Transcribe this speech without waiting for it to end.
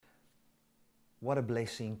What a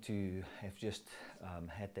blessing to have just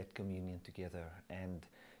had that communion together and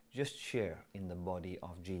just share in the body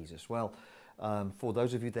of Jesus. Well, for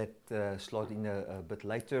those of you that slot in a bit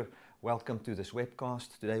later, welcome to this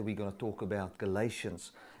webcast. Today we're going to talk about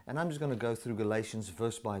Galatians. And I'm just going to go through Galatians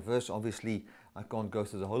verse by verse. Obviously, I can't go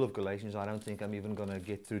through the whole of Galatians. I don't think I'm even going to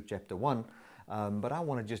get through chapter 1. But I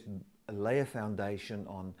want to just lay a foundation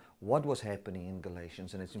on what was happening in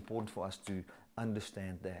Galatians. And it's important for us to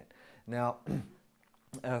understand that. Now,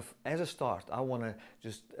 as a start, I want to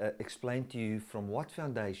just explain to you from what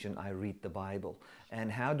foundation I read the Bible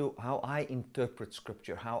and how I interpret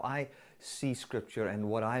Scripture, how I see Scripture and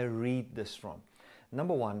what I read this from.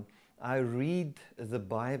 Number one, I read the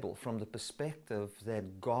Bible from the perspective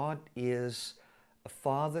that God is a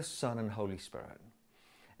Father, Son, and Holy Spirit.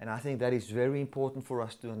 And I think that is very important for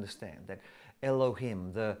us to understand, that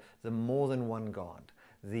Elohim, the more than one God,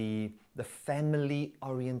 the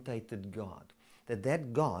family-orientated God,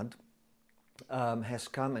 that God has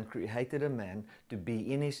come and created a man to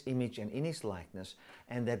be in his image and in his likeness,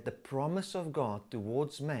 and that the promise of God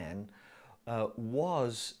towards man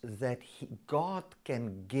was that God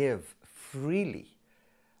can give freely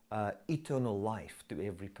eternal life to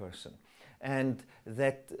every person. And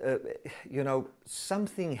that,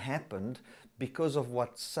 something happened because of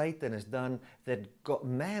what Satan has done, that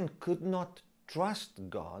man could not trust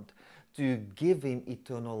God to give him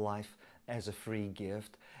eternal life as a free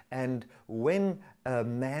gift. And when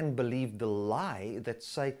man believed the lie that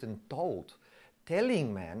Satan told,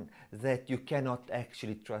 telling man that you cannot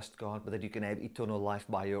actually trust God, but that you can have eternal life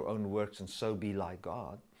by your own works and so be like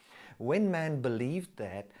God, when man believed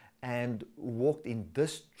that and walked in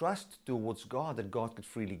distrust towards God, that God could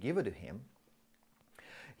freely give it to him,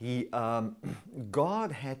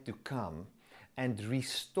 God had to come and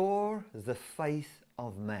restore the faith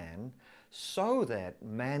of man so that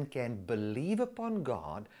man can believe upon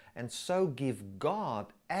God and so give God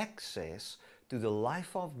access to the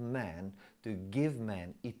life of man to give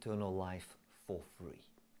man eternal life for free.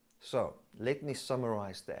 So let me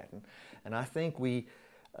summarize that. And I think when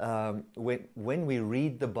we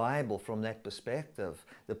read the Bible from that perspective,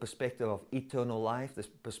 the perspective of eternal life, the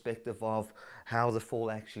perspective of how the fall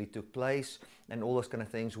actually took place and all those kind of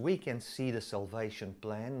things, we can see the salvation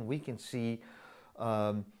plan. We can see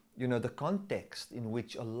the context in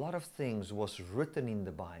which a lot of things was written in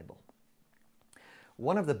the Bible.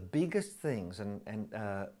 One of the biggest things in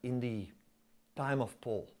the time of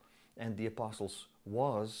Paul and the apostles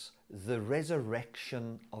was the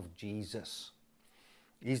resurrection of Jesus.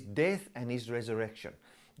 His death and his resurrection.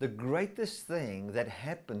 The greatest thing that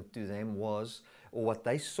happened to them was, or what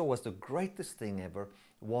they saw as the greatest thing ever,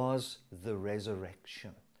 was the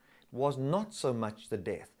resurrection. It was not so much the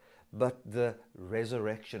death, but the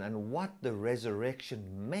resurrection and what the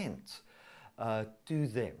resurrection meant to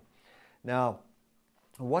them. Now,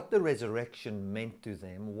 what the resurrection meant to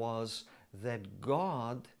them was that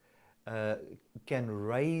God can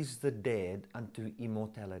raise the dead unto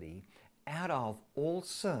immortality out of all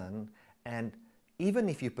sin, and even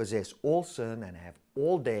if you possess all sin and have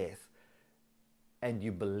all death, and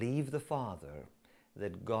you believe the Father,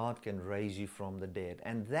 that God can raise you from the dead.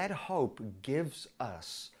 And that hope gives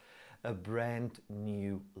us a brand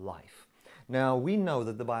new life. Now, we know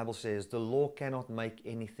that the Bible says the law cannot make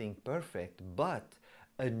anything perfect, but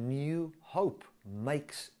a new hope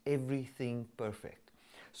makes everything perfect.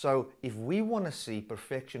 So if we want to see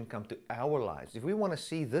perfection come to our lives, if we want to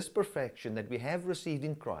see this perfection that we have received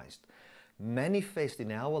in Christ manifest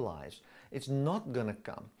in our lives, it's not going to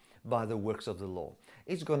come by the works of the law.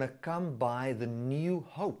 It's going to come by the new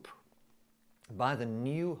hope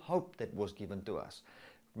that was given to us.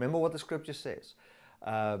 Remember what the Scripture says,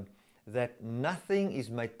 that nothing is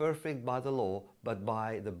made perfect by the law, but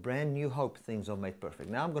by the brand new hope things are made perfect.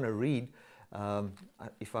 Now I'm going to read,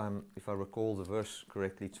 if I recall the verse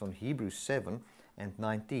correctly, it's from Hebrews 7 and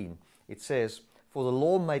 19. It says, "For the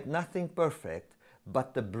law made nothing perfect,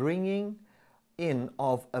 but the bringing in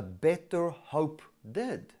of a better hope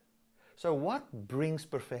did." So what brings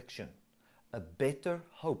perfection? A better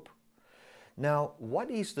hope. Now,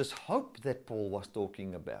 what is this hope that Paul was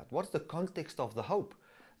talking about? What's the context of the hope?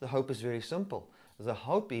 The hope is very simple. The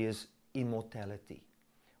hope is immortality.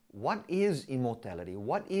 What is immortality?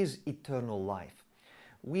 What is eternal life?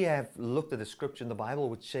 We have looked at the scripture in the Bible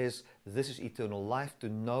which says this is eternal life, to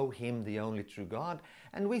know Him, the only true God.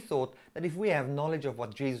 And we thought that if we have knowledge of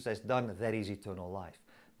what Jesus has done, that is eternal life.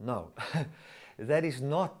 No, that is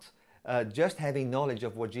not just having knowledge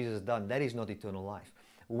of what Jesus has done. That is not eternal life.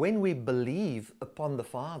 When we believe upon the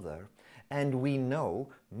Father and we know,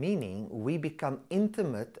 meaning we become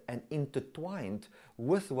intimate and intertwined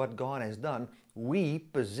with what God has done. We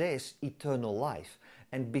possess eternal life.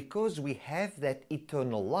 And because we have that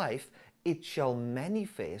eternal life, it shall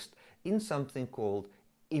manifest in something called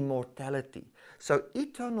immortality. So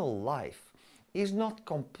eternal life is not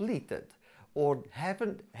completed or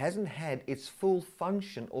hasn't had its full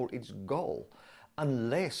function or its goal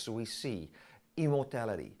unless we see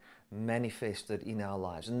immortality manifested in our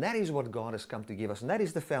lives. And that is what God has come to give us. And that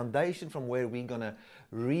is the foundation from where we're going to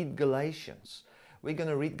read Galatians. We're going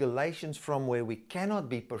to read Galatians from where we cannot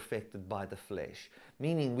be perfected by the flesh,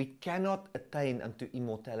 meaning we cannot attain unto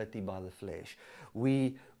immortality by the flesh.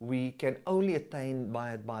 We can only attain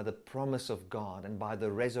by it by the promise of God and by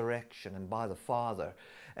the resurrection and by the Father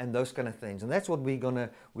and those kind of things. And that's what we're gonna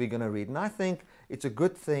read. And I think it's a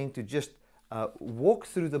good thing to just walk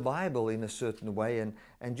through the Bible in a certain way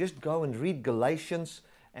and just go and read Galatians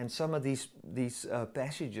and some of these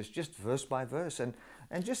passages just verse by verse and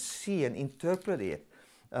just see and interpret it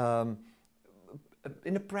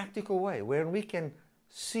in a practical way, where we can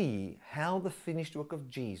see how the finished work of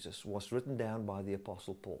Jesus was written down by the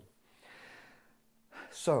Apostle Paul.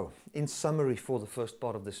 So, in summary for the first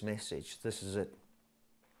part of this message, this is it.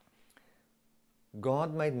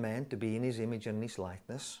 God made man to be in His image and His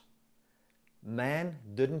likeness. Man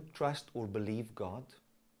didn't trust or believe God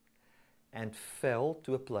and fell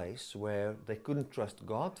to a place where they couldn't trust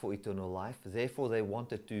God for eternal life. Therefore, they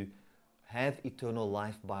wanted to have eternal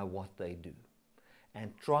life by what they do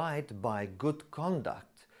and tried by good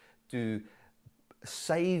conduct to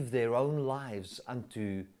save their own lives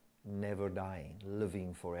unto never dying,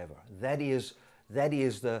 living forever. That is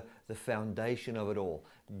the foundation of it all.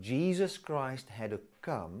 Jesus Christ had to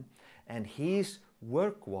come, and His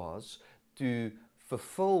work was to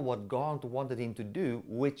fulfill what God wanted Him to do,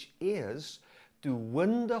 which is to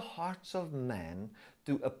win the hearts of man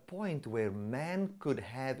to a point where man could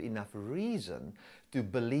have enough reason to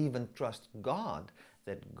believe and trust God,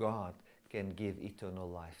 that God can give eternal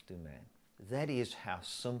life to man. That is how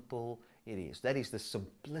simple it is. That is the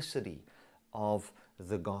simplicity of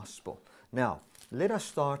the gospel. Now, let us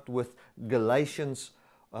start with Galatians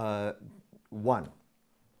 1.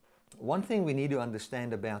 One thing we need to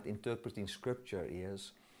understand about interpreting Scripture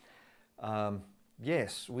is,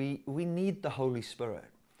 yes, we need the Holy Spirit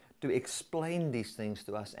to explain these things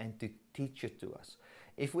to us and to teach it to us.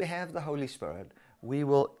 If we have the Holy Spirit, we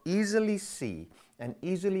will easily see and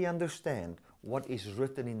easily understand what is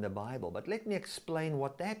written in the Bible. But let me explain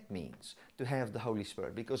what that means, to have the Holy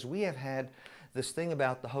Spirit, because we have had this thing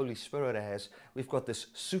about the Holy Spirit as we've got this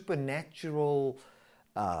supernatural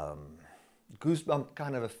goosebump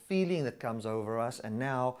kind of a feeling that comes over us, and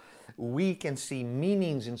now we can see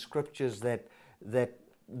meanings in Scriptures that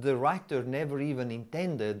the writer never even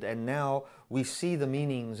intended, and now we see the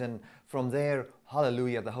meanings, and from there,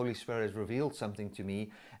 hallelujah, the Holy Spirit has revealed something to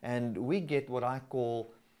me, and we get what I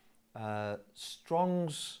call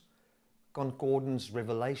Strong's Concordance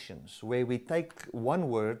revelations, where we take one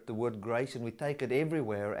word, the word grace, and we take it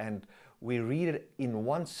everywhere, and we read it in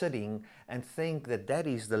one sitting and think that that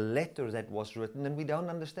is the letter that was written, and we don't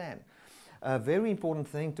understand. A very important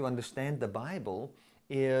thing to understand the Bible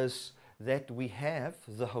is that we have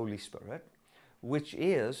the Holy Spirit, which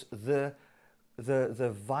is the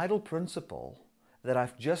vital principle that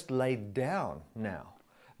I've just laid down now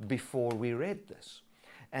before we read this.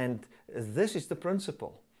 And this is the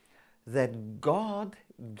principle that God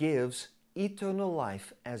gives eternal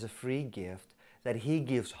life as a free gift, that He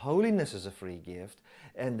gives holiness as a free gift,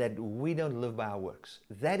 and that we don't live by our works.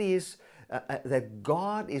 That is, that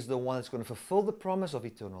God is the one that's going to fulfill the promise of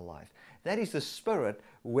eternal life. That is the Spirit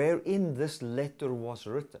wherein this letter was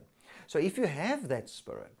written. So if you have that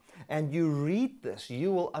Spirit and you read this,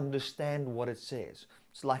 you will understand what it says.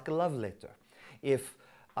 It's like a love letter. If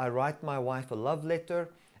I write my wife a love letter,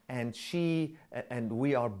 and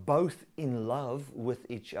we are both in love with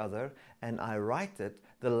each other, and I write it,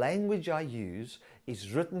 the language I use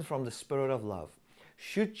is written from the Spirit of love.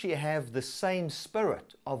 Should she have the same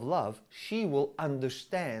spirit of love, she will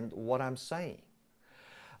understand what I'm saying.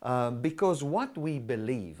 Because what we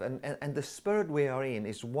believe and the spirit we are in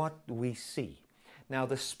is what we see. Now,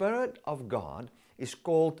 the Spirit of God is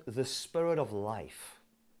called the Spirit of life.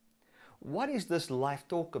 What is this life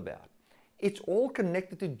talk about? It's all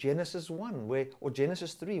connected to Genesis 1 or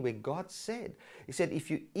Genesis 3, where God said, He said, if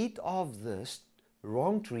you eat of this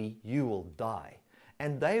wrong tree, you will die.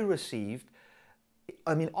 And they received,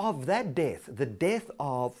 of that death, the death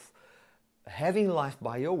of having life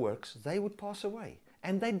by your works, they would pass away.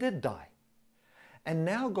 And they did die. And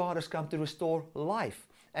now God has come to restore life.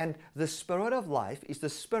 And the Spirit of life is the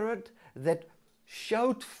Spirit that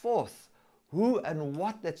showed forth who and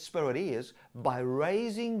what that Spirit is by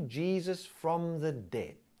raising Jesus from the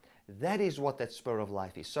dead. That is what that Spirit of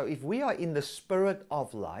life is. So if we are in the Spirit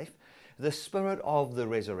of life, the Spirit of the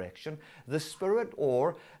resurrection, the Spirit,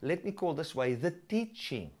 or let me call this way, the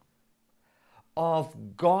teaching of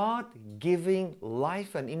God giving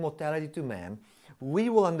life and immortality to man, we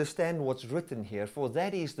will understand what's written here, for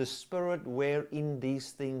that is the Spirit wherein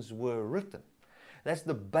these things were written. That's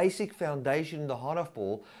the basic foundation in the heart of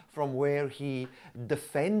Paul, from where he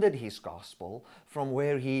defended his gospel, from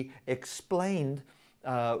where he explained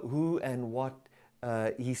who and what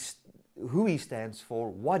who he stands for,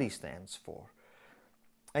 what he stands for.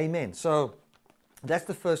 Amen. So that's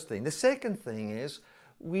the first thing. The second thing is,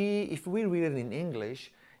 if we read it in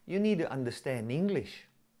English, you need to understand English.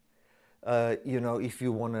 If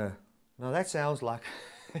you want to... Now that sounds like...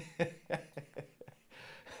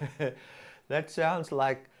 that sounds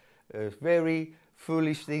like a very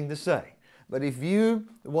foolish thing to say. But if you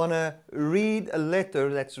want to read a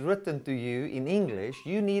letter that's written to you in English,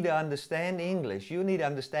 you need to understand English. You need to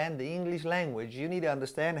understand the English language. You need to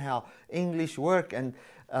understand how English works. And,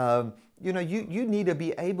 you need to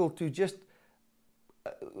be able to just...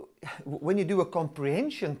 when you do a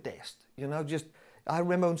comprehension test, I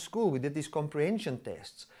remember in school we did these comprehension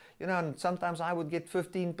tests, and sometimes I would get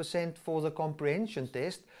 15% for the comprehension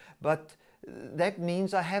test, but that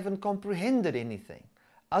means I haven't comprehended anything.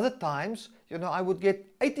 Other times, I would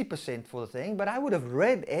get 80% for the thing, but I would have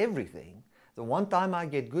read everything. The one time I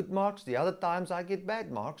get good marks, the other times I get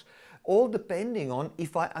bad marks, all depending on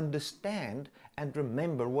if I understand and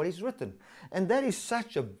remember what is written. And that is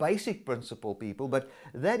such a basic principle, people, but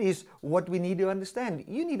that is what we need to understand.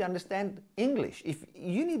 You need to understand English. If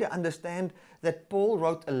you need to understand that Paul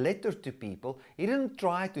wrote a letter to people, he didn't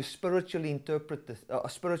try to spiritually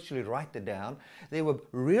spiritually write it down. There were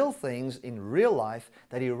real things in real life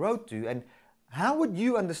that he wrote to. And how would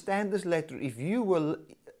you understand this letter if you were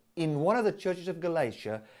in one of the churches of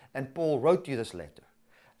Galatia and Paul wrote you this letter?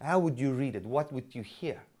 How would you read it? What would you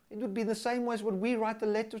hear? It would be the same way as when we write a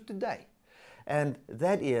letter today. And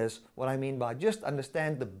that is what I mean by just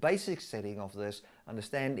understand the basic setting of this,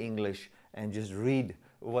 understand English, and just read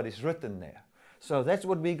what is written there. So that's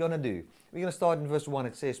what we're going to do. We're going to start in verse 1.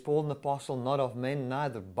 It says, Paul, an apostle, not of men,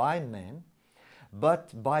 neither by man,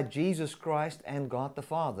 but by Jesus Christ and God the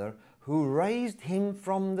Father, who raised him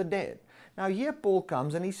from the dead. Now here Paul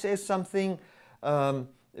comes and he says something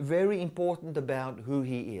very important about who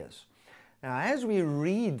he is. Now, as we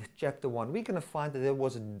read chapter 1, we're going to find that there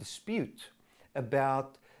was a dispute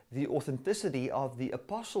about the authenticity of the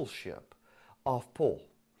apostleship of Paul.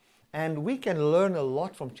 And we can learn a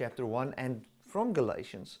lot from chapter 1 and from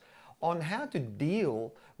Galatians on how to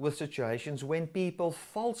deal with situations when people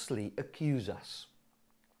falsely accuse us.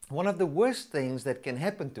 One of the worst things that can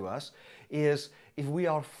happen to us is if we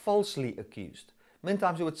are falsely accused. Many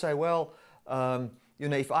times we would say, well,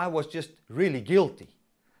 if I was just really guilty,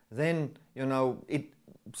 then,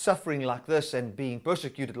 suffering like this and being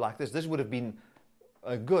persecuted like this would have been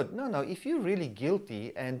good. No, if you're really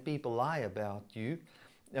guilty and people lie about you,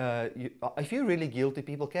 if you're really guilty,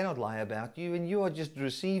 people cannot lie about you, and you are just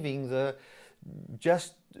receiving the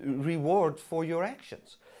just reward for your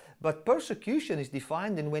actions. But persecution is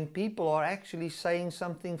defined in when people are actually saying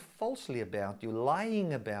something falsely about you,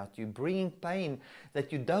 lying about you, bringing pain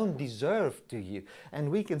that you don't deserve to you.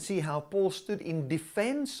 And we can see how Paul stood in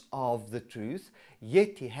defense of the truth,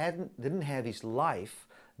 yet he didn't have his life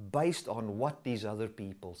based on what these other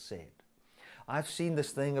people said. I've seen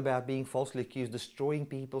this thing about being falsely accused destroying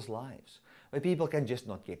people's lives, where people can just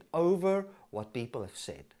not get over what people have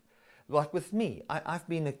said. Like with me, I've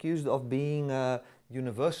been accused of being a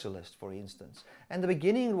universalist, for instance. And the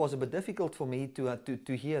beginning was a bit difficult for me to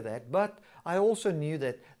hear that, but I also knew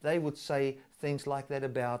that they would say things like that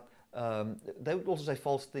about, they would also say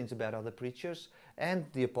false things about other preachers and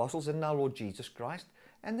the apostles and our Lord Jesus Christ,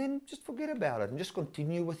 and then just forget about it and just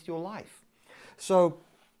continue with your life. So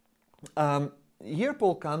here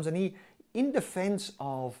Paul comes and he, in defense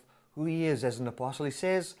of who he is as an apostle, he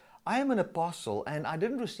says, I am an apostle and I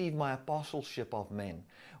didn't receive my apostleship of men.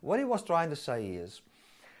 What he was trying to say is,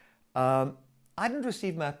 I didn't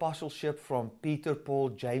receive my apostleship from Peter, Paul,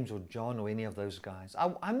 James, or John, or any of those guys.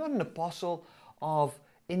 I'm not an apostle of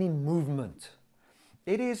any movement.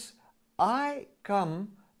 It is, I'm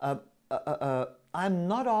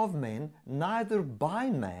not of men, neither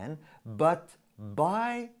by man, but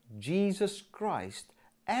by Jesus Christ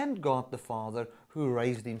and God the Father, who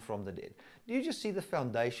raised him from the dead. Do you just see the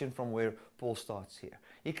foundation from where Paul starts here?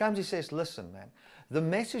 He comes, he says, listen, man, the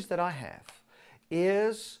message that I have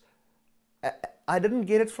is I didn't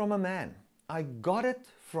get it from a man. I got it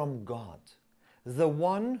from God, the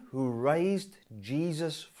one who raised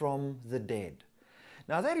Jesus from the dead.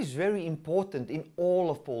 Now that is very important in all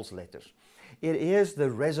of Paul's letters. It is the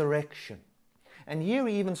resurrection. And here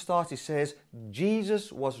he even starts, he says,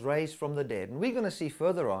 Jesus was raised from the dead. And we're going to see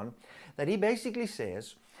further on that he basically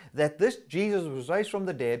says that this Jesus was raised from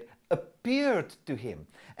the dead appeared to him.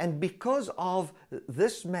 And because of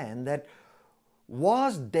this man that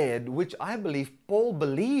was dead, which I believe Paul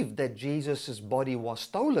believed that Jesus' body was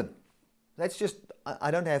stolen. That's just,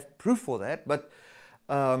 I don't have proof for that, but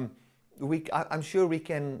I'm sure we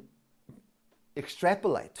can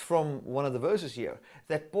extrapolate from one of the verses here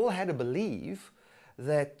that Paul had to believe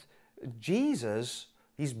that Jesus,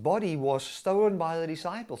 his body was stolen by the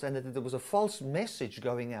disciples and that there was a false message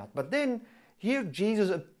going out. But then here Jesus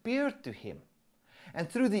appeared to him. And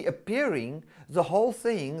through the appearing, the whole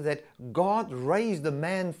thing that God raised the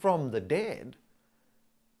man from the dead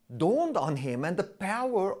dawned on him, and the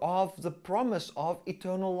power of the promise of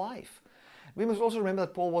eternal life. We must also remember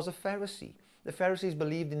that Paul was a Pharisee. The Pharisees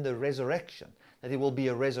believed in the resurrection, that there will be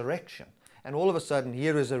a resurrection. And all of a sudden,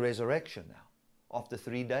 here is a resurrection now, after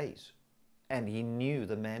 3 days. And he knew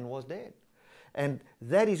the man was dead. And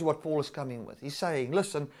that is what Paul is coming with. He's saying,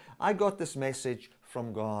 listen, I got this message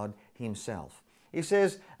from God himself. He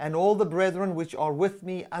says, and all the brethren which are with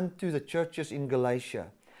me unto the churches in Galatia,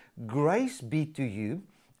 grace be to you,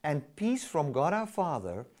 and peace from God our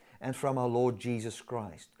Father and from our Lord Jesus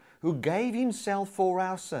Christ, who gave himself for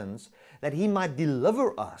our sins, that he might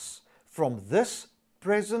deliver us from this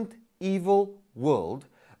present evil world,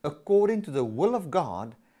 according to the will of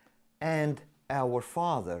God and our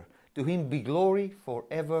Father. To him be glory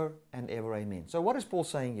forever and ever. Amen. So what is Paul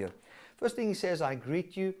saying here? First thing he says, I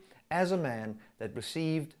greet you as a man that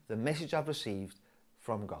received the message I've received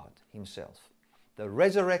from God himself. The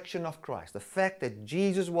resurrection of Christ, the fact that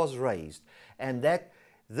Jesus was raised, and that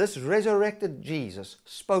this resurrected Jesus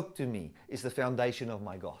spoke to me, is the foundation of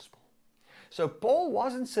my gospel. So Paul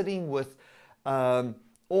wasn't sitting with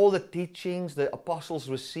all the teachings the apostles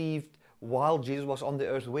received while Jesus was on the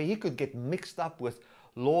earth, where he could get mixed up with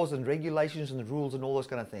laws and regulations and rules and all those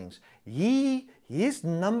kind of things. His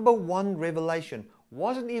number one revelation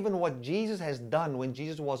wasn't even what Jesus has done when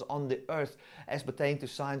Jesus was on the earth as pertaining to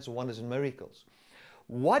signs, wonders, and miracles.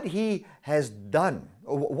 What he has done,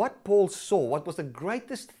 or what Paul saw, what was the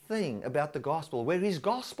greatest thing about the gospel, where his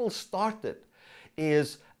gospel started,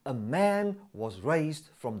 is a man was raised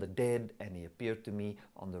from the dead and he appeared to me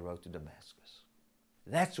on the road to Damascus.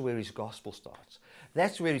 That's where his gospel starts.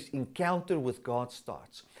 That's where his encounter with God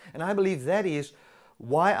starts. And I believe that is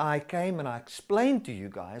why I came and I explained to you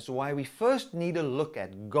guys why we first need to look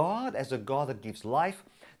at God as a God that gives life,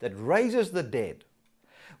 that raises the dead.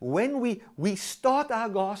 When we start our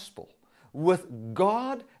gospel with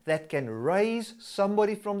God that can raise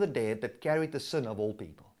somebody from the dead that carried the sin of all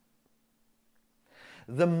people.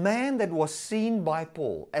 The man that was seen by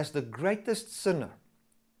Paul as the greatest sinner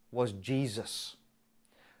was Jesus.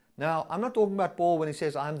 Now, I'm not talking about Paul when he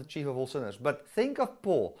says, I'm the chief of all sinners, but think of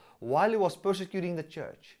Paul while he was persecuting the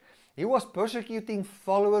church. He was persecuting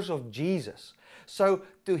followers of Jesus. So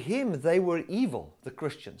to him, they were evil, the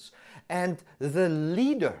Christians. And the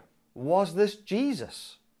leader was this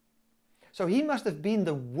Jesus. So he must have been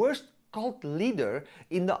the worst cult leader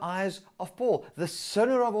in the eyes of Paul, the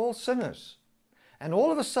sinner of all sinners. And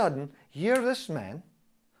all of a sudden, here this man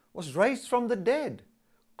was raised from the dead,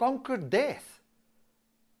 conquered death.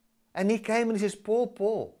 And he came and he says, Paul,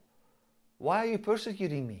 Paul, why are you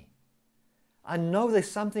persecuting me? I know there's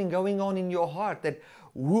something going on in your heart, that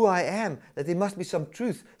who I am, that there must be some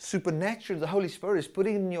truth, supernatural, the Holy Spirit is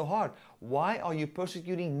putting in your heart. Why are you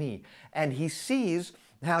persecuting me? And he sees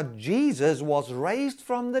how Jesus was raised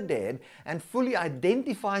from the dead and fully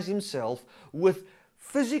identifies himself with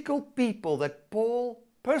physical people that Paul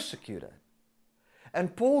persecuted.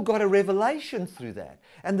 And Paul got a revelation through that.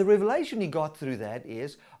 And the revelation he got through that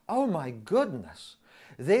is, oh my goodness,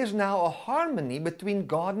 there's now a harmony between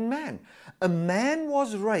God and man. A man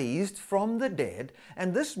was raised from the dead,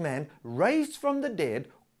 and this man, raised from the dead,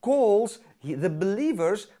 calls the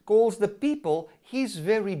believers, calls the people his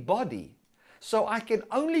very body. So I can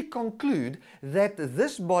only conclude that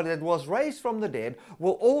this body that was raised from the dead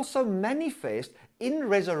will also manifest in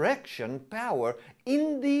resurrection power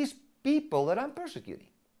in these people that I'm persecuting.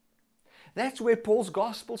 That's where Paul's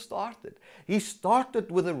gospel started. He started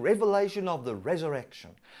with a revelation of the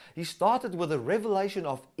resurrection. He started with a revelation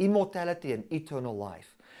of immortality and eternal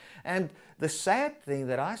life. And the sad thing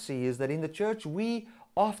that I see is that in the church, we,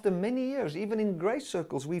 after many years, even in grace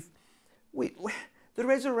circles, the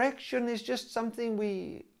resurrection is just something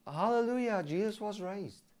we Hallelujah, Jesus was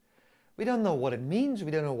raised. We don't know what it means.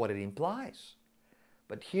 We don't know what it implies.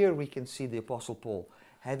 But here we can see the Apostle Paul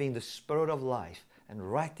having the Spirit of life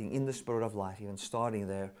and writing in the Spirit of life, even starting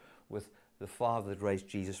there with the Father that raised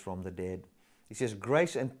Jesus from the dead. He says,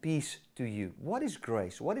 grace and peace to you. What is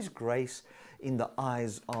grace? What is grace in the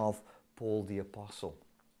eyes of Paul the Apostle?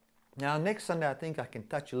 Now, next Sunday, I think I can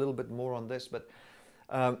touch a little bit more on this, but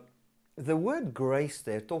the word grace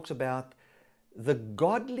there talks about the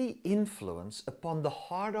godly influence upon the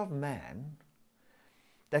heart of man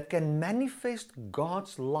that can manifest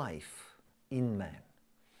God's life in man.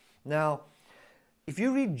 Now, if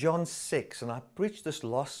you read John 6, and I preached this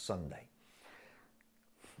last Sunday,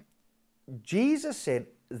 Jesus said,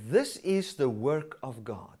 this is the work of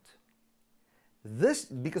God. This,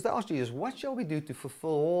 because they asked Jesus, what shall we do to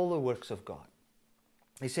fulfill all the works of God?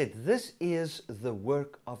 He said, this is the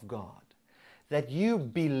work of God, that you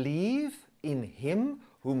believe in Him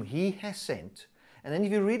whom He has sent. And then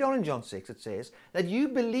if you read on in John 6, it says that you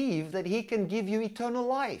believe that He can give you eternal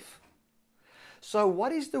life. So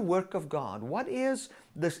what is the work of God? What is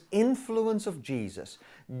this influence of Jesus?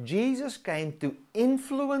 Jesus came to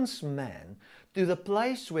influence man to the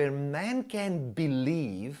place where man can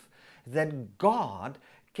believe that God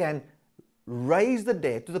can raise the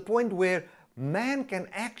dead, to the point where man can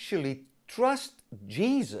actually trust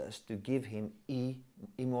Jesus to give him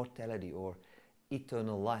immortality or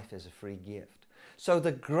eternal life as a free gift. So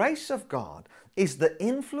the grace of God is the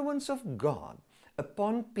influence of God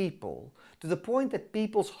upon people to the point that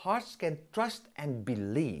people's hearts can trust and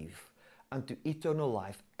believe unto eternal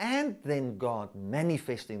life, and then God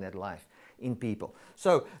manifesting that life in people.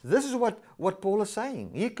 So this is what Paul is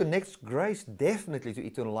saying. He connects grace definitely to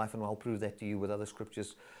eternal life, and I'll prove that to you with other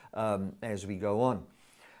scriptures as we go on.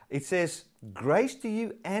 It says, grace to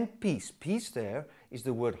you and peace. Peace there is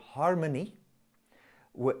the word harmony,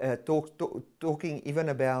 talking even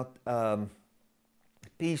about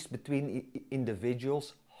peace between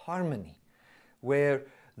individuals, harmony, where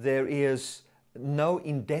there is no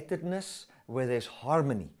indebtedness, where there's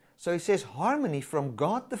harmony. So he says harmony from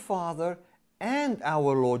God the Father and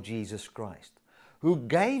our Lord Jesus Christ, who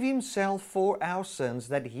gave Himself for our sins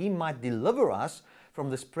that He might deliver us from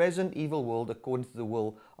this present evil world according to the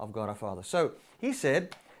will of God our Father. So he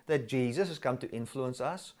said that Jesus has come to influence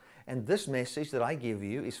us, and this message that I give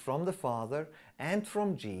you is from the Father and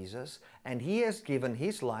from Jesus, and He has given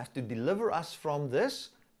His life to deliver us from this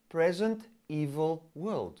present evil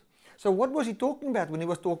world. So what was He talking about when He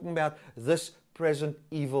was talking about this present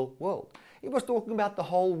evil world? He was talking about the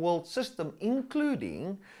whole world system,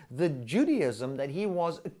 including the Judaism that he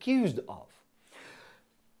was accused of.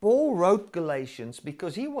 Paul wrote Galatians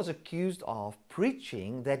because he was accused of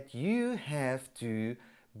preaching that you have to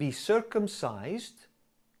be circumcised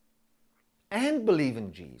and believe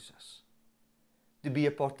in Jesus to be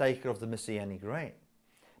a partaker of the Messianic reign.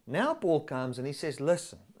 Now Paul comes and he says,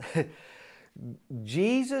 listen,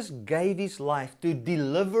 Jesus gave His life to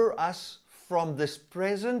deliver us from this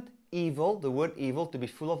present evil, the word evil, to be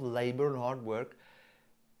full of labor and hard work,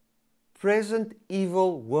 present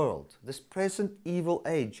evil world, this present evil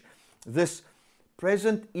age, this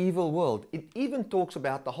present evil world. It even talks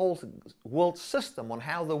about the whole world system, on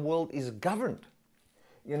how the world is governed.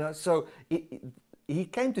 You know, so He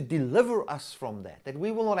came to deliver us from that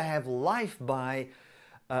we will not have life by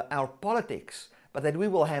our politics, but that we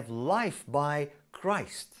will have life by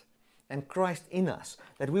Christ and Christ in us,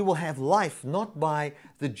 that we will have life not by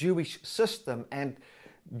the Jewish system and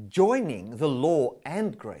joining the law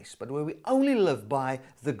and grace, but where we only live by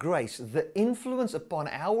the grace, the influence upon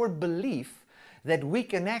our belief that we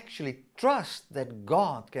can actually trust that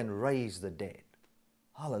God can raise the dead.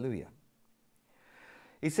 Hallelujah.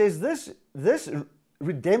 It says this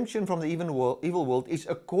redemption from the evil world is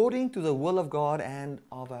according to the will of God and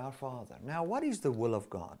of our Father. Now, what is the will of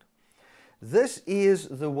God? This is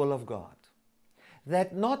the will of God,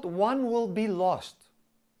 that not one will be lost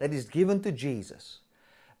that is given to Jesus,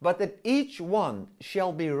 but that each one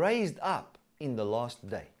shall be raised up in the last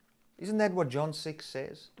day. Isn't that what John 6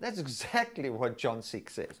 says? That's exactly what John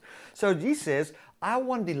 6 says. So He says, I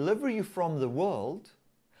want to deliver you from the world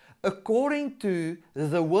according to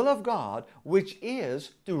the will of God, which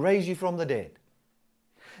is to raise you from the dead.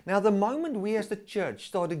 Now, the moment we as the church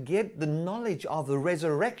start to get the knowledge of the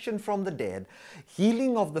resurrection from the dead,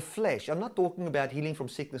 healing of the flesh, I'm not talking about healing from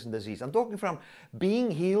sickness and disease. I'm talking from being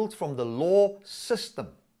healed from the law system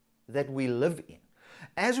that we live in.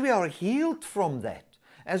 As we are healed from that,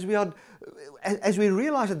 as we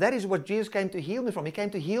realize that that is what Jesus came to heal me from. He came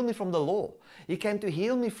to heal me from the law. He came to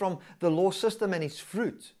heal me from the law system and its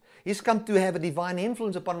fruit. He's come to have a divine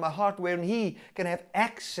influence upon my heart wherein He can have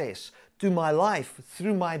access to my life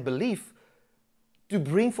through my belief to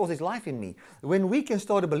bring forth His life in me. When we can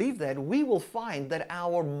start to believe that, we will find that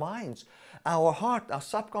our minds, our heart, our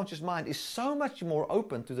subconscious mind is so much more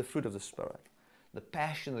open to the fruit of the Spirit, the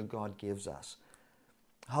passion that God gives us.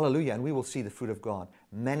 Hallelujah. And we will see the fruit of God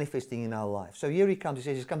manifesting in our life. So here He comes. He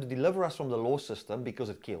says He's come to deliver us from the law system because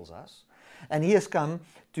it kills us. And He has come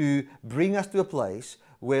to bring us to a place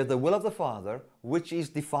where the will of the Father, which is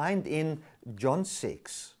defined in John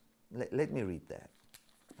 6. Let me read that.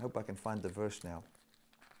 I hope I can find the verse now.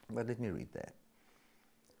 But let me read that.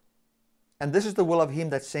 And this is the will of Him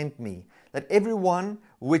that sent me, that everyone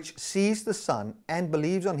which sees the Son and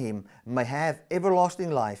believes on Him may have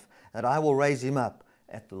everlasting life, that I will raise him up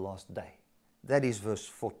at the last day. That is verse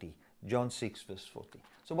 40. John 6, verse 40.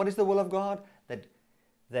 So what is the will of God?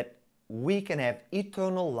 That we can have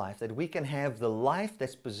eternal life, that we can have the life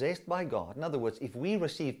that's possessed by God. In other words, if we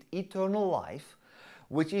received eternal life,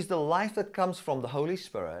 which is the life that comes from the Holy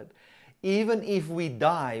Spirit, even if we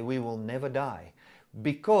die, we will never die.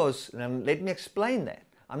 Because, and let me explain that.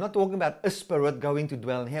 I'm not talking about a spirit going to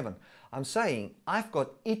dwell in heaven. I'm saying I've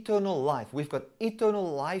got eternal life. We've got eternal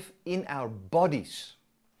life in our bodies.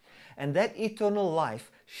 And that eternal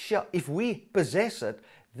life, if we possess it,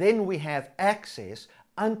 then we have access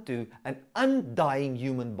unto an undying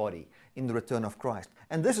human body in the return of Christ.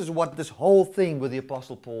 And this is what this whole thing with the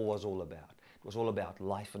Apostle Paul was all about. It was all about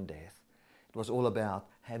life and death. It was all about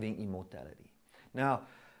having immortality. Now,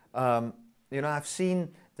 I've seen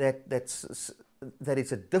that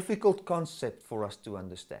it's a difficult concept for us to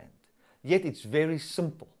understand. Yet it's very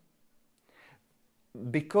simple.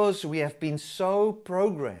 Because we have been so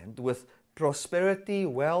programmed with prosperity,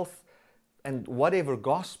 wealth, and whatever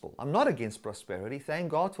gospel. I'm not against prosperity. Thank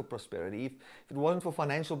God for prosperity. If it wasn't for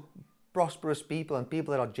financial prosperous people and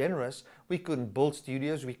people that are generous, we couldn't build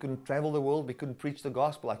studios, we couldn't travel the world, we couldn't preach the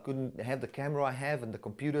gospel, I couldn't have the camera I have and the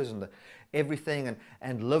computers and everything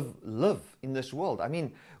and live in this world. I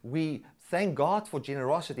mean, we thank God for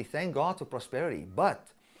generosity, thank God for prosperity, but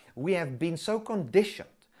we have been so conditioned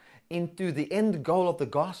into the end goal of the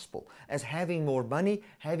gospel as having more money,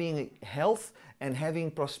 having health, and having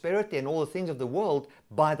prosperity and all the things of the world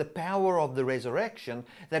by the power of the resurrection,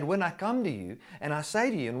 that when I come to you and I say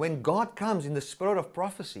to you, and when God comes in the spirit of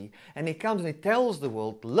prophecy and He comes and He tells the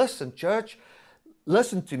world, listen church,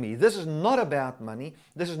 listen to me, this is not about money,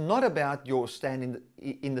 this is not about your stand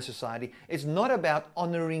in the society, it's not about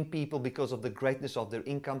honoring people because of the greatness of their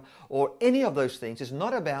income or any of those things, it's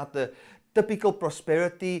not about the typical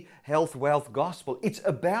prosperity, health, wealth gospel. It's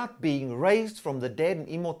about being raised from the dead and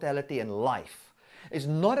immortality and life. It's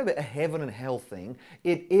not a heaven and hell thing.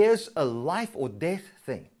 It is a life or death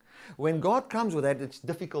thing. When God comes with that, it's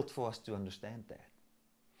difficult for us to understand that.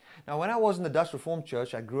 Now, when I was in the Dutch Reformed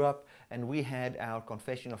Church, I grew up and we had our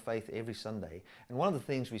confession of faith every Sunday. And one of the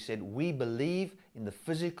things we said, we believe in the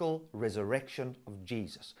physical resurrection of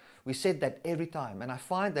Jesus. We said that every time. And I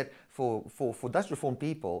find that for Dutch Reformed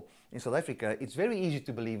people in South Africa, it's very easy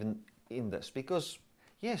to believe in this because,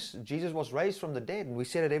 yes, Jesus was raised from the dead. And we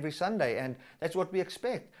said it every Sunday. And that's what we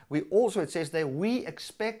expect. We also, it says there, we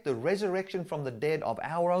expect the resurrection from the dead of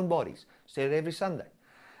our own bodies. Said it every Sunday.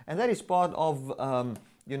 And that is part of...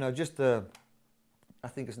 I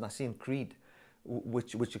think it's Nicene Creed,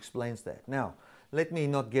 which explains that. Now, let me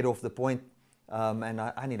not get off the point, and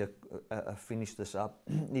I need to finish this up.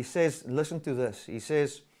 He says, listen to this. He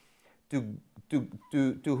says, to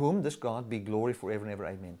whom, this God, be glory forever and ever.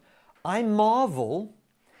 Amen. I marvel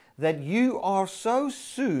that you are so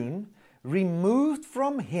soon removed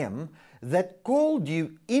from Him that called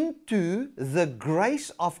you into the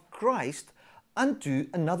grace of Christ unto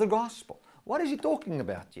another gospel. What is he talking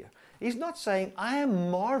about here? He's not saying, I am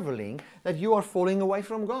marveling that you are falling away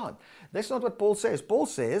from God. That's not what Paul says. Paul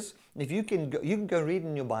says, if you can go read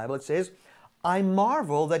in your Bible, it says, I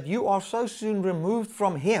marvel that you are so soon removed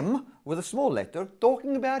from Him, with a small letter,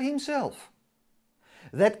 talking about Himself,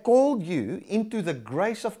 that called you into the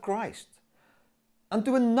grace of Christ,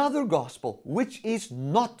 unto another gospel, which is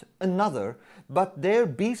not another, but there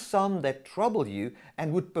be some that trouble you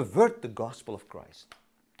and would pervert the gospel of Christ.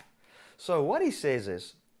 So what he says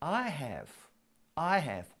is, I have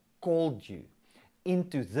called you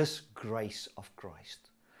into this grace of Christ.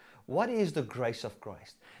 What is the grace of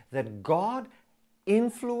Christ? That God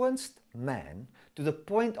influenced man to the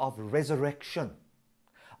point of resurrection.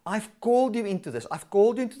 I've called you into this. I've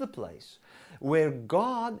called you into the place where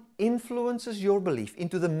God influences your belief,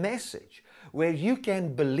 into the message where you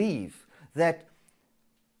can believe that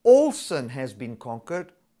all sin has been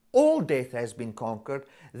conquered, all death has been conquered,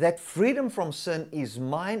 that freedom from sin is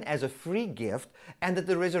mine as a free gift, and that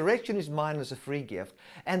the resurrection is mine as a free gift,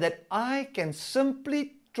 and that I can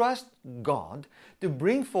simply trust God to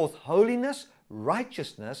bring forth holiness,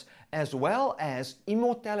 righteousness, as well as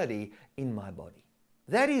immortality in my body.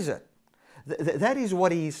 That is it. That is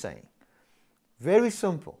what he is saying. Very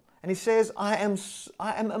simple. And he says, I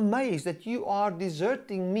am amazed that you are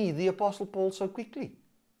deserting me, the Apostle Paul, so quickly.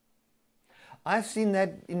 I've seen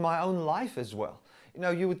that in my own life as well. You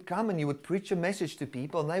know, you would come and you would preach a message to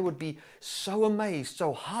people and they would be so amazed,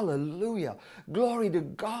 so hallelujah, glory to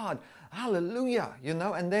God, hallelujah, you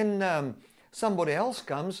know, and then somebody else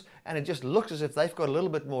comes and it just looks as if they've got a little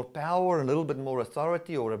bit more power, a little bit more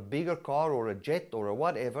authority, or a bigger car or a jet or a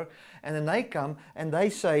whatever, and then they come and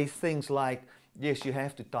they say things like, yes, you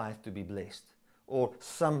have to tithe to be blessed, or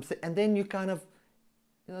something, and then you kind of,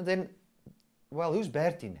 you know, then, well, who's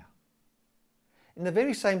Bertie now? And the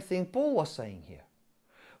very same thing Paul was saying here.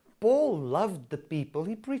 Paul loved the people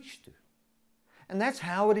he preached to. And that's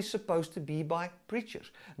how it is supposed to be by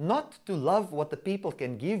preachers. Not to love what the people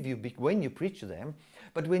can give you when you preach to them,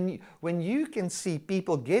 but when you can see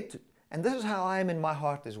people get, and this is how I am in my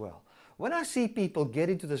heart as well. When I see people get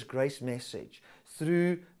into this grace message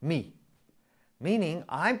through me, meaning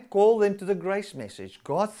I call them to the grace message,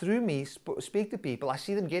 God through me speak to people, I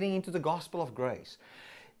see them getting into the gospel of grace.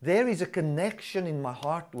 There is a connection in my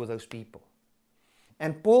heart with those people.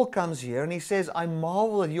 And Paul comes here and he says, I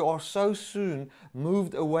marvel that you are so soon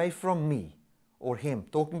moved away from me, or him,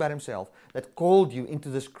 talking about himself, that called you into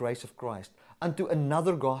this grace of Christ, unto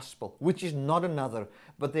another gospel, which is not another,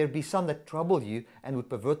 but there be some that trouble you and would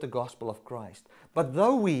pervert the gospel of Christ. But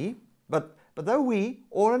though we,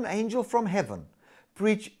 or an angel from heaven,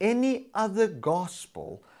 preach any other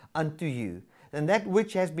gospel unto you than that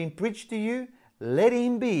which has been preached to you, let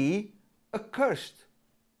him be accursed.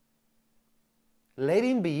 Let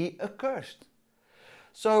him be accursed.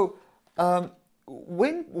 So,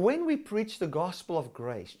 when we preach the gospel of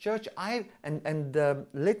grace, church,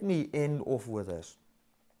 let me end off with this.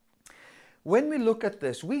 When we look at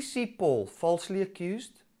this, we see Paul falsely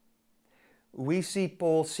accused. We see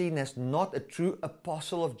Paul seen as not a true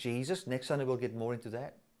apostle of Jesus. Next Sunday we'll get more into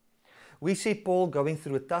that. We see Paul going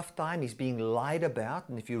through a tough time. He's being lied about.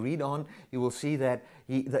 And if you read on, you will see that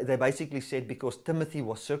they basically said because Timothy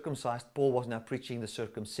was circumcised, Paul was now preaching the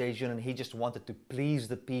circumcision and he just wanted to please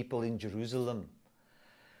the people in Jerusalem.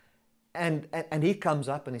 And he comes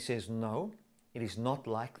up and he says, no, it is not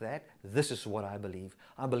like that. This is what I believe.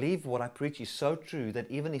 I believe what I preach is so true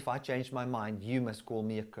that even if I change my mind, you must call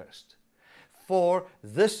me accursed. For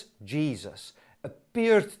this Jesus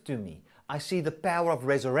appeared to me. I see the power of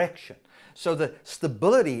resurrection. So the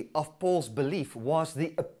stability of Paul's belief was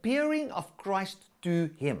the appearing of Christ to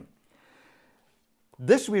him.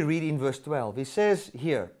 This we read in verse 12. He says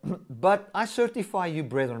here, but I certify you,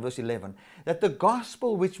 brethren, verse 11, that the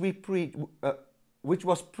gospel which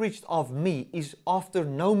was preached of me is after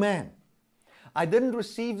no man. I didn't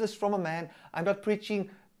receive this from a man. I'm not preaching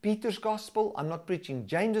Peter's gospel. I'm not preaching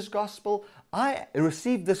James's gospel. I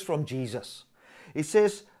received this from Jesus. He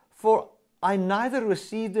says, for I neither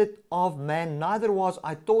received it of man, neither was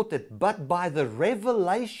I taught it, but by the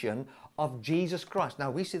revelation of Jesus Christ. Now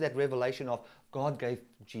we see that revelation of God gave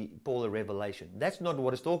Paul a revelation. That's not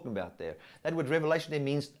what it's talking about there. That word revelation there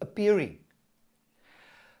means appearing.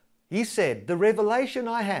 He said, the revelation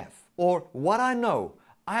I have, or what I know,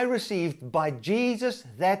 I received by Jesus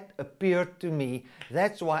that appeared to me.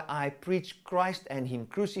 That's why I preach Christ and Him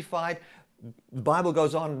crucified. The Bible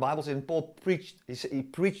goes on, the Bible says, and Paul preached, he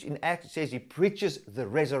preached in Acts, it says he preaches the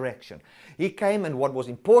resurrection. He came, and what was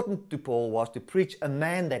important to Paul was to preach a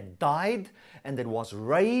man that died and that was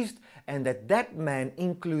raised, and that man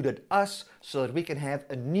included us so that we can have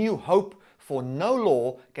a new hope. For no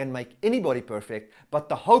law can make anybody perfect, but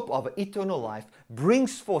the hope of eternal life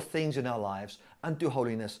brings forth things in our lives unto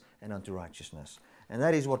holiness and unto righteousness. And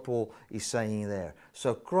that is what Paul is saying there.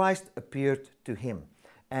 So Christ appeared to him.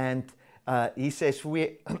 And he says,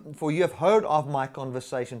 for you have heard of my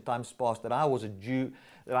conversation times past, that I was a Jew,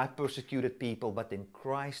 that I persecuted people, but then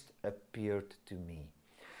Christ appeared to me.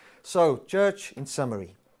 So, church, in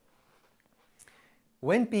summary,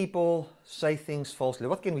 when people say things falsely,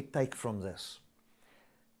 what can we take from this?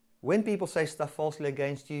 When people say stuff falsely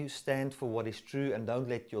against you, stand for what is true and don't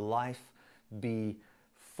let your life be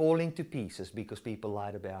falling to pieces because people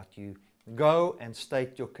lied about you. Go and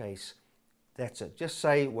state your case. That's it. Just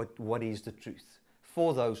say what is the truth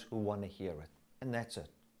for those who want to hear it. And that's it.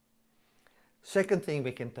 Second thing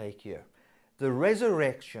we can take here. The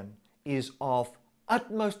resurrection is of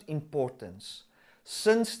utmost importance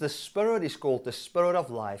Since the Spirit is called the Spirit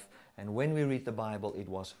of life, and when we read the Bible, it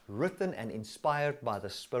was written and inspired by the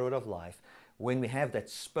Spirit of life. When we have that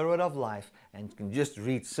Spirit of life and can just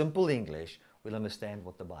read simple English, we'll understand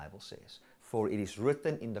what the Bible says. For it is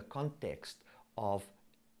written in the context of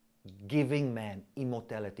giving man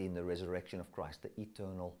immortality in the resurrection of Christ, the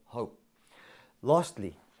eternal hope.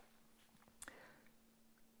 Lastly,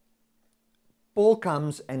 Paul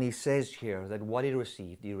comes and he says here that what he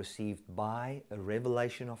received by a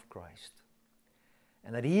revelation of Christ.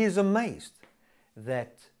 And that he is amazed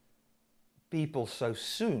that people so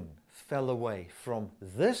soon fell away from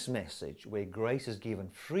this message where grace is given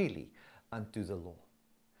freely unto the law.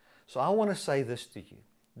 So I want to say this to you.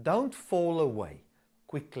 Don't fall away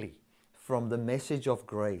quickly from the message of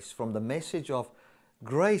grace, from the message of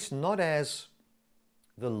grace not as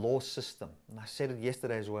the law system. And I said it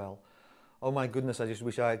yesterday as well. Oh my goodness, I just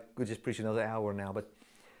wish I could just preach another hour now. But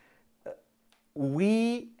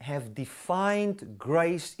we have defined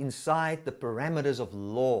grace inside the parameters of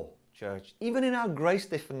law, church. Even in our grace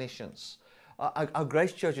definitions, our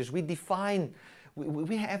grace churches, we define,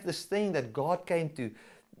 we have this thing that God came to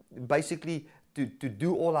basically to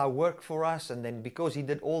do all our work for us. And then because He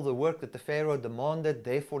did all the work that the Pharaoh demanded,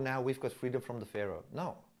 therefore now we've got freedom from the Pharaoh.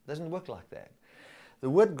 No, it doesn't work like that. The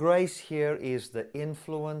word grace here is the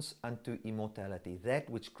influence unto immortality, that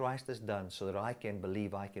which Christ has done so that I can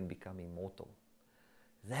believe I can become immortal.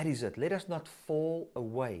 That is it. Let us not fall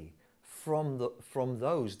away from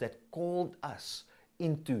those that called us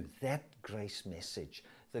into that grace message,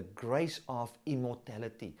 the grace of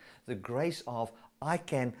immortality, the grace of I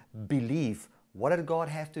can believe. What did God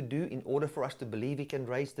have to do in order for us to believe He can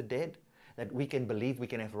raise the dead? That we can believe we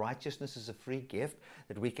can have righteousness as a free gift,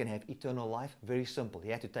 that we can have eternal life? Very simple. He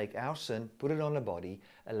had to take our sin, put it on the body,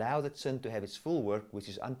 allow that sin to have its full work, which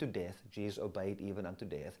is unto death. Jesus obeyed even unto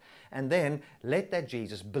death. And then let that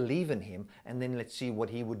Jesus believe in Him, and then let's see what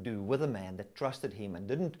He would do with a man that trusted Him and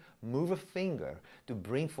didn't move a finger to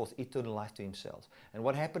bring forth eternal life to himself. And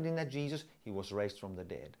what happened in that Jesus? He was raised from the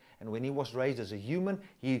dead. And when He was raised as a human,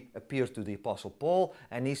 He appeared to the Apostle Paul,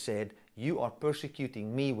 and he said, you are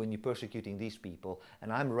persecuting me when you're persecuting these people,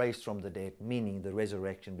 and I'm raised from the dead, meaning the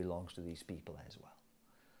resurrection belongs to these people as well.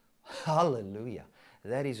 Hallelujah.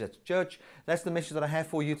 That is it. Church, that's the message that I have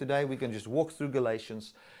for you today. We can just walk through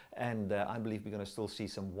Galatians, and I believe we're going to still see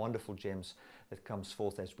some wonderful gems that comes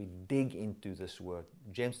forth as we dig into this word.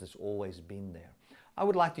 Gems that's always been there. I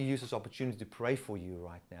would like to use this opportunity to pray for you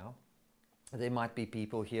right now. There might be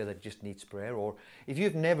people here that just needs prayer, or if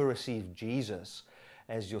you've never received Jesus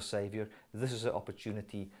as your Savior, this is an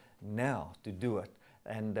opportunity now to do it.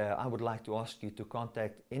 And I would like to ask you to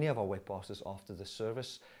contact any of our web pastors after the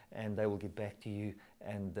service, and they will get back to you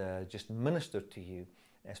and just minister to you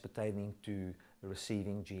as pertaining to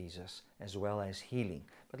receiving Jesus as well as healing.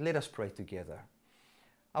 But let us pray together.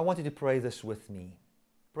 I want you to pray this with me.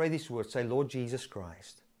 Pray these words. Say, Lord Jesus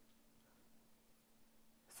Christ,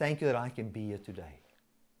 thank you that I can be here today.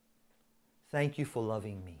 Thank you for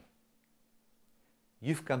loving me.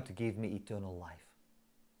 You've come to give me eternal life.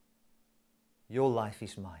 Your life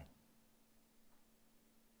is mine.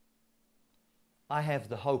 I have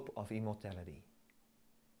the hope of immortality,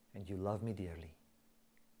 and you love me dearly.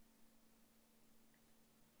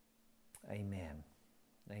 Amen.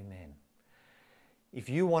 Amen. If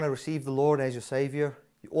you want to receive the Lord as your Savior,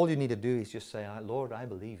 all you need to do is just say, Lord, I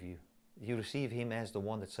believe you. You receive Him as the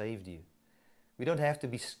one that saved you. We don't have to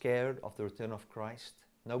be scared of the return of Christ.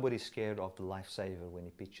 Nobody's scared of the life saver when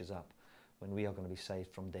He pitches up, when we are going to be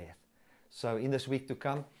saved from death. So in this week to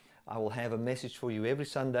come, I will have a message for you every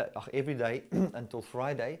day until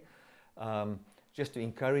Friday, just to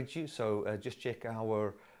encourage you. So just check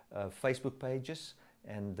our Facebook pages,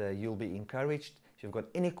 and you'll be encouraged. If you've got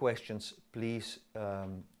any questions, please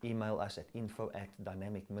email us at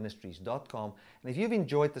info@dynamicministries.com. And if you've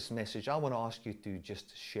enjoyed this message, I want to ask you to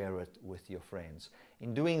just share it with your friends.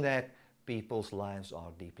 In doing that, people's lives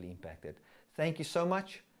are deeply impacted. Thank you so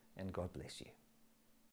much, and God bless you.